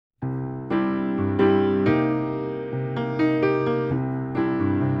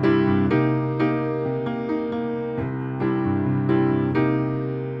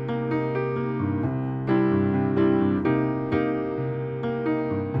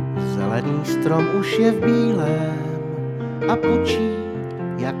Zelený strom už je v bílém a pučí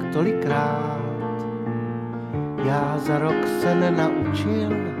jak tolikrát. Já za rok se nenaučil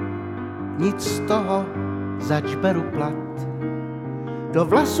nic z toho, zač beru plat. Do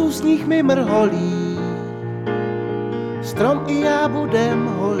vlasů sníh mi mrholí, strom i já budem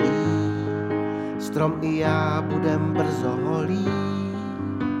holý, strom i já budem brzo holý.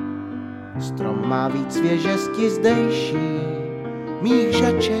 Strom má víc svěžesti zdejší, mých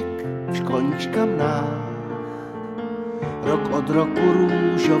žaček v školních škamnách. Rok od roku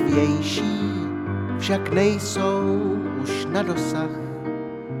růžovější, však nejsou už na dosah.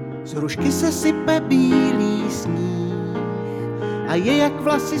 Z hrušky se sype bílý sníh a je jak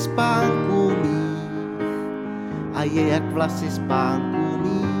vlasy spánku mých, a je jak vlasy spánku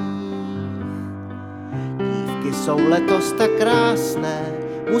mých. Dívky jsou letos tak krásné,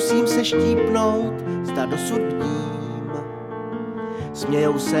 musím se štípnout, zda dosud dním.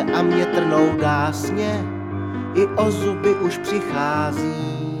 Smějou se a mě trnou dásně, i o zuby už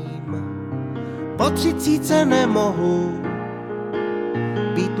přicházím. Po 30 nemohu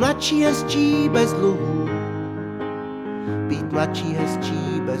být mladší hezčí bez dluhů, být mladší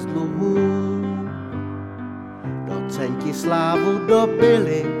hezčí bez dluhů. Docenti slávu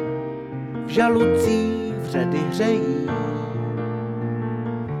dobili, v žalucích vředy hřejí.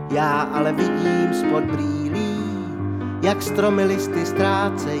 Já ale vidím spod brýlí, jak stromy listy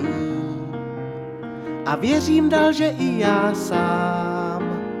ztrácejí. A věřím dál, že i já sám,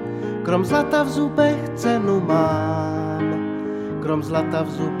 krom zlata v zubech cenu mám, krom zlata v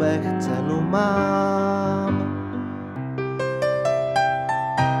zubech cenu mám.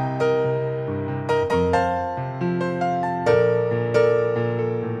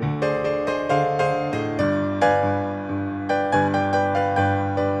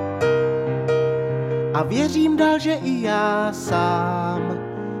 A věřím dál, že i já sám,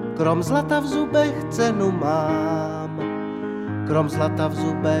 krom zlata v zubech cenu mám, krom zlata v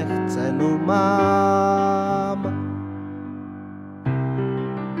zubech cenu mám.